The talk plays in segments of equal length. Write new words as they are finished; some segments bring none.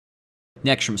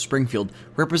Next from Springfield,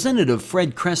 Representative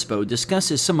Fred Crespo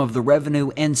discusses some of the revenue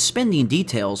and spending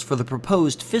details for the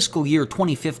proposed fiscal year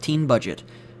 2015 budget.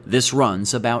 This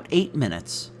runs about 8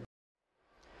 minutes.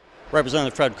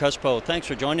 Representative Fred Crespo, thanks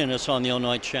for joining us on the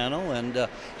Illinois Channel. And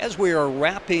as we are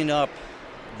wrapping up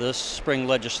this spring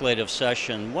legislative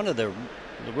session, one of the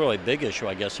really big issue,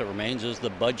 I guess, that remains is the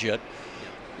budget.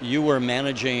 You were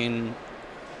managing,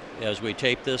 as we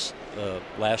tape this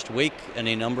last week,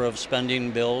 any number of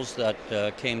spending bills that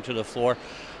came to the floor.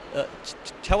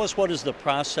 Tell us what is the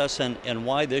process and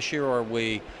why this year are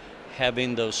we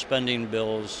having those spending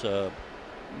bills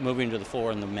moving to the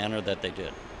floor in the manner that they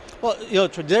did? Well,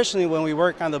 traditionally when we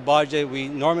work on the budget, we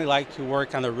normally like to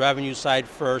work on the revenue side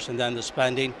first and then the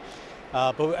spending.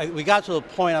 But we got to the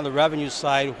point on the revenue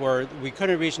side where we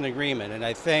couldn't reach an agreement, and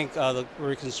I think we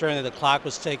were concerned that the clock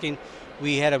was ticking.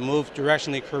 We had to move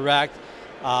directionally correct,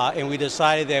 and we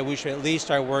decided that we should at least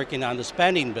start working on the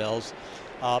spending bills.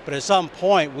 But at some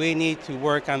point, we need to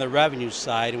work on the revenue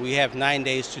side, and we have 9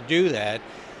 days to do that.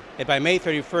 And by May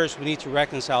 31st, we need to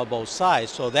reconcile both sides.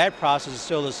 So that process is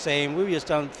still the same. We've just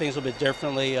done things a little bit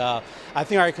differently. I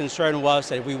think our concern was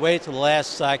that if we waited to the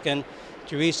last second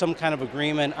to reach some kind of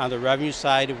agreement on the revenue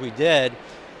side, if we did,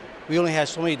 we only had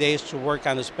so many days to work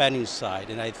on the spending side.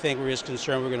 And I think we're just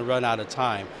concerned we're going to run out of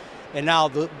time. And now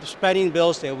the spending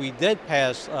bills that we did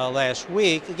pass last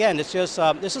week, again, it's just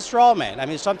it's a straw man. I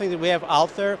mean, it's something that we have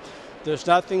out there. There's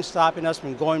nothing stopping us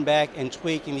from going back and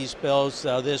tweaking these bills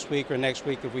this week or next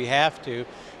week if we have to.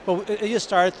 But it just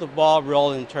starts the ball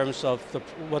rolling in terms of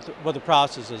what the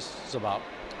process is about.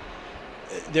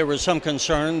 There was some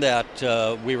concern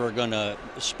that we were going to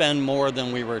spend more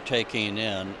than we were taking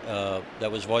in.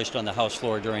 That was voiced on the House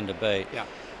floor during debate. Yeah.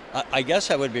 I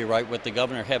guess I would be right with the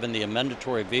governor having the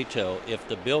amendatory veto if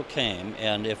the bill came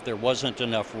and if there wasn't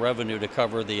enough revenue to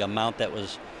cover the amount that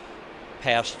was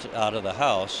passed out of the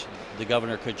House, the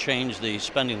governor could change the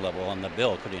spending level on the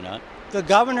bill, could he not? The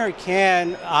governor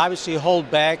can obviously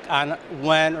hold back on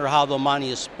when or how the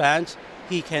money is spent.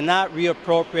 He cannot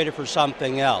reappropriate it for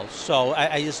something else. So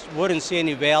I just wouldn't see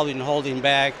any value in holding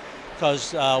back,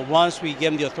 because once we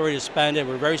give him the authority to spend it,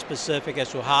 we're very specific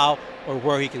as to how or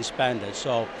where he can spend it.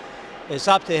 So it's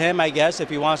up to him, I guess. If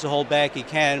he wants to hold back, he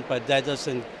can, but that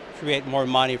doesn't create more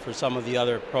money for some of the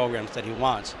other programs that he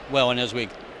wants. Well, and as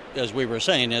we were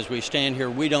saying, as we stand here,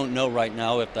 we don't know right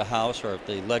now if the House, or if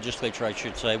the legislature, I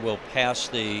should say, will pass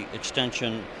the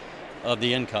extension of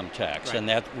the income tax, right. And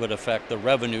that would affect the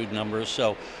revenue numbers.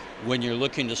 So when you're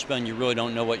looking to spend, you really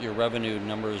don't know what your revenue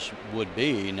numbers would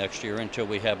be next year until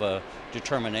we have a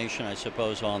determination, I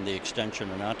suppose, on the extension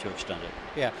or not to extend it.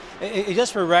 Yeah,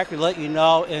 just for record, let you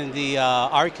know, in the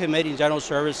our committee, General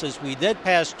Services, we did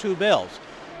pass 2 bills.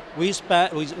 We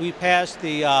passed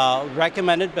the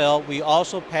recommended bill. We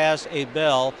also passed a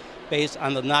bill based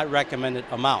on the not recommended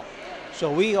amount.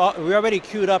 So we already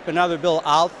queued up another bill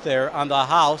out there on the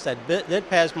House that did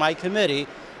pass my committee,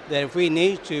 that if we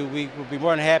need to, we would be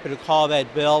more than happy to call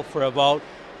that bill for a vote,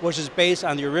 which is based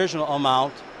on the original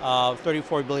amount of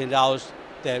 $34 billion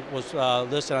that was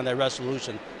listed on that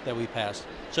resolution that we passed.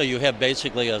 So you have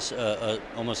basically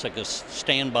almost like a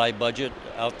standby budget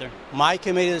out there? My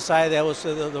committee decided that was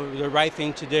the right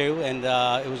thing to do, and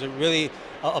it was really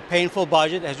a painful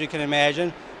budget, as you can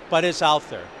imagine, but it's out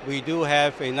there. We do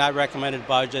have a not recommended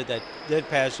budget that did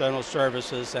pass General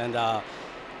Services, and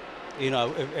you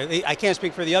know, I can't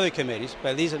speak for the other committees, but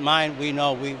at least at mine, we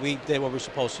know we did what we're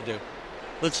supposed to do.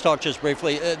 Let's talk just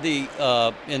briefly.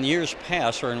 In years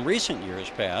past, or in recent years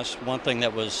past, one thing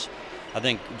that was, I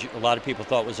think a lot of people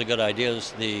thought was a good idea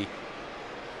is the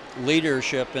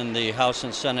leadership in the House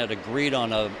and Senate agreed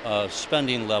on a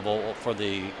spending level for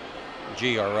the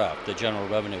GRF, the General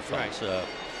Revenue Funds. Right.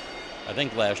 I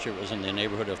think last year it was in the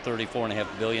neighborhood of $34.5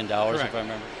 billion, Correct. if I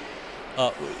remember.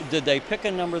 Did they pick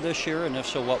a number this year, and if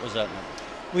so, what was that number?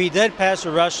 We did pass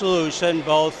a resolution,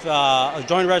 both a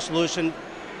joint resolution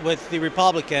with the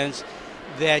Republicans,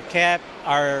 that capped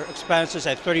our expenses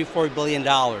at $34 billion,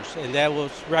 and that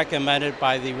was recommended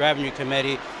by the Revenue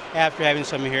Committee after having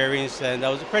some hearings, and that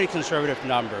was a pretty conservative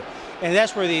number. And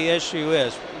that's where the issue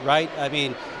is, right? I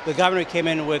mean, the governor came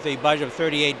in with a budget of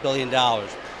 $38 billion,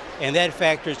 and that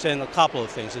factors in a couple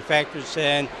of things. It factors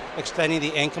in extending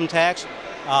the income tax.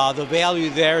 The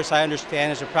value there, as I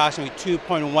understand, is approximately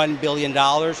 $2.1 billion.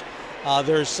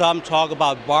 There's some talk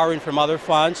about borrowing from other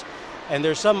funds, and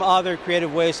there's some other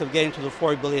creative ways of getting to the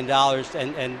 $4 billion,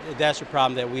 and that's the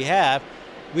problem that we have.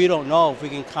 We don't know if we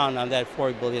can count on that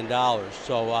 $4 billion.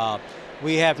 So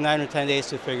we have 9 or 10 days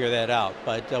to figure that out.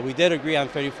 But we did agree on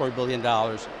 $34 billion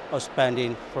of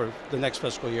spending for the next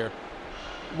fiscal year.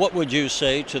 What would you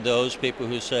say to those people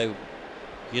who say,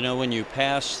 You know, when you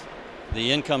passed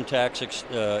the income tax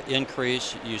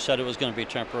increase, you said it was going to be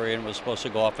temporary and it was supposed to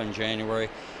go off in January,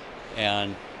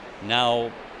 and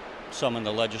now some in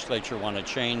the legislature want to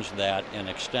change that and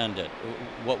extend it.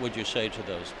 What would you say to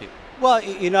those people? Well,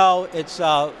 you know, it's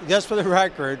just for the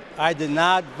record, I did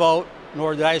not vote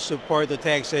nor did I support the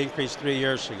tax increase 3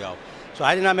 years ago. So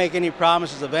I did not make any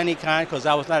promises of any kind because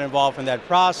I was not involved in that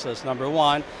process, number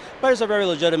one. But it's a very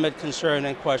legitimate concern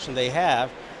and question they have.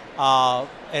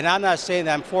 And I'm not saying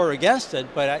that I'm for or against it,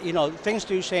 but you know, things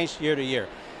do change year to year.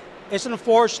 It's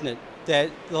unfortunate that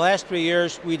the last 3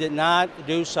 years we did not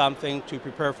do something to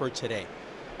prepare for today.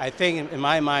 I think in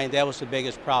my mind that was the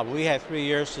biggest problem. We had 3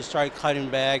 years to start cutting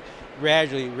back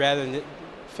gradually rather than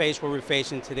face what we're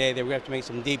facing today, that we have to make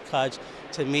some deep cuts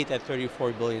to meet that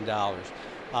 $34 billion.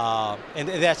 And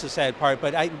that's the sad part,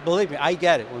 but believe me, I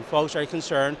get it when folks are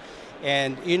concerned.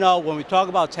 And you know, when we talk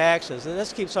about taxes,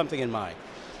 let's keep something in mind.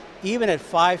 Even at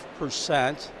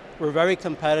 5%, we're very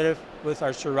competitive with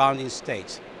our surrounding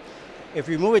states. If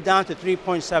you move it down to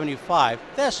 3.75,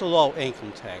 that's a low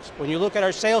income tax. When you look at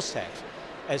our sales tax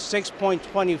at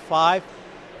 6.25,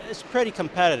 it's pretty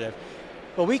competitive.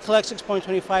 But we collect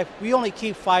 6.25, we only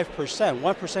keep 5%.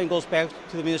 1% goes back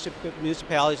to the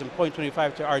municipalities and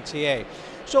 0.25 to RTA.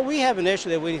 So we have an issue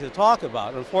that we need to talk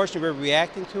about. Unfortunately, we're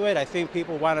reacting to it. I think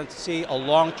people wanted to see a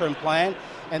long-term plan,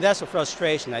 and that's a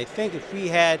frustration. I think if we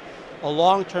had a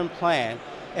long-term plan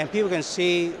and people can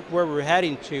see where we're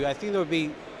heading to, I think there would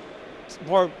be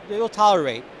more, they'll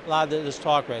tolerate a lot of this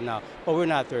talk right now, but we're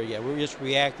not there yet. We're just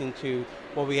reacting to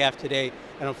what we have today,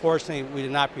 and unfortunately, we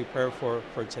did not prepare for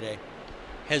today.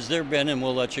 Has there been, and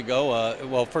we'll let you go,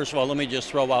 well, first of all, let me just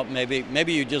throw out,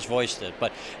 maybe you just voiced it,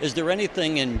 but is there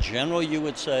anything in general you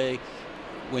would say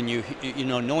when you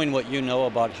know, knowing what you know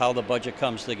about how the budget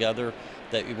comes together,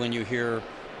 that when you hear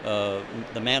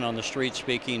the man on the street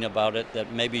speaking about it,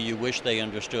 that maybe you wish they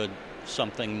understood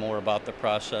something more about the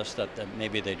process that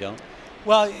maybe they don't?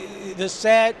 Well, the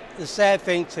sad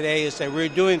thing today is that we're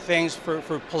doing things for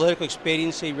political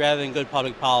expediency rather than good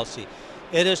public policy.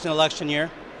 It is an election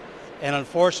year. And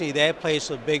unfortunately, that plays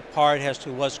a big part as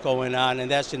to what's going on, and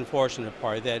that's the unfortunate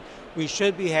part, that we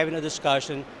should be having a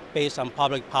discussion based on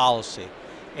public policy.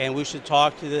 And we should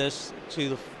talk to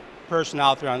the person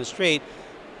out there on the street,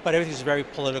 but everything's very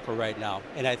political right now.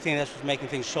 And I think that's what's making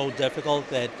things so difficult,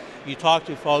 that you talk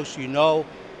to folks you know,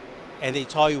 and they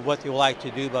tell you what they would like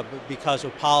to do, but because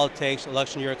of politics,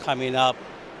 election year coming up,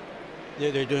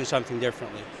 they're doing something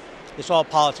differently. It's all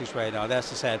politics right now. That's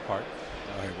the sad part.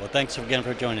 All right, well, thanks again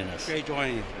for joining us. Great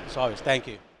joining you, as always. Thank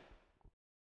you.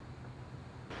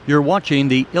 You're watching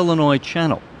the Illinois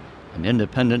Channel, an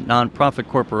independent nonprofit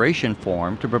corporation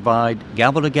formed to provide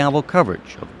gavel-to-gavel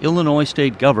coverage of Illinois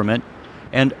state government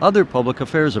and other public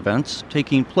affairs events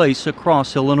taking place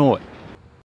across Illinois.